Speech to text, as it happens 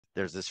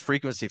there's this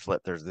frequency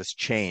flip, there's this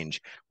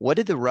change. What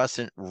did the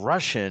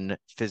Russian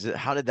visit?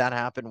 How did that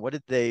happen? What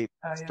did they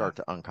Oh yeah. start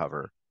to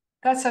uncover?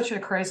 That's such a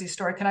crazy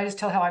story. Can I just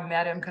tell how I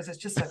met him? Because it's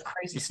just a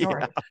crazy Yeah,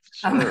 story.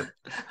 Um, sure.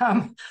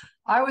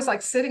 I was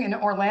like sitting in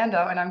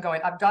Orlando and I'm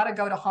going, I've got to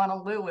go to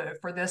Honolulu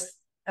for this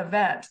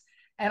event.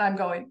 And I'm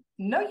going,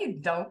 no, you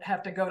don't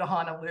have to go to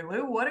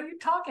Honolulu. What are you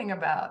talking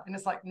about? And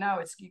it's like, no,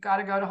 it's you got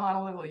to go to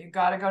Honolulu. You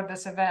got to go to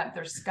this event.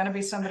 There's going to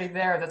be somebody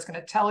there that's going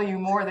to tell you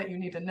more that you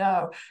need to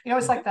know.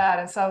 It's like that.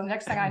 And so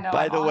next thing I know,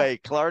 By I'm the on. way,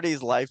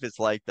 Clardy's life is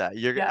like that. I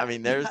Yeah,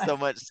 mean, there's yeah, so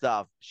much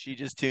stuff. She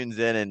just tunes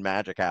in and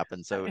magic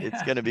happens. So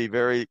it's yeah. going to be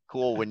very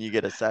cool when you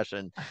get a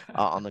session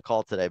on the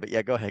call today. But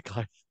yeah, go ahead,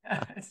 Clardy.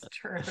 It's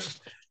true.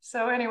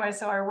 So anyway,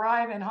 so I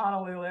arrive in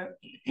Honolulu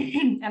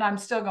and I'm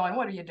still going,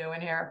 what are you doing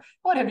here?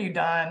 What have you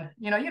done?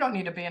 You don't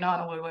need to be in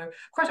Honolulu. Of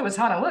course it was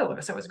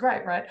Honolulu, so it was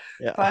great, right?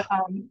 Yeah.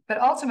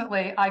 But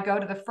ultimately I go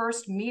to the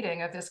first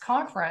meeting of this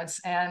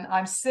conference and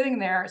I'm sitting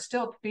there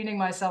still beating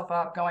myself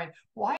up going, why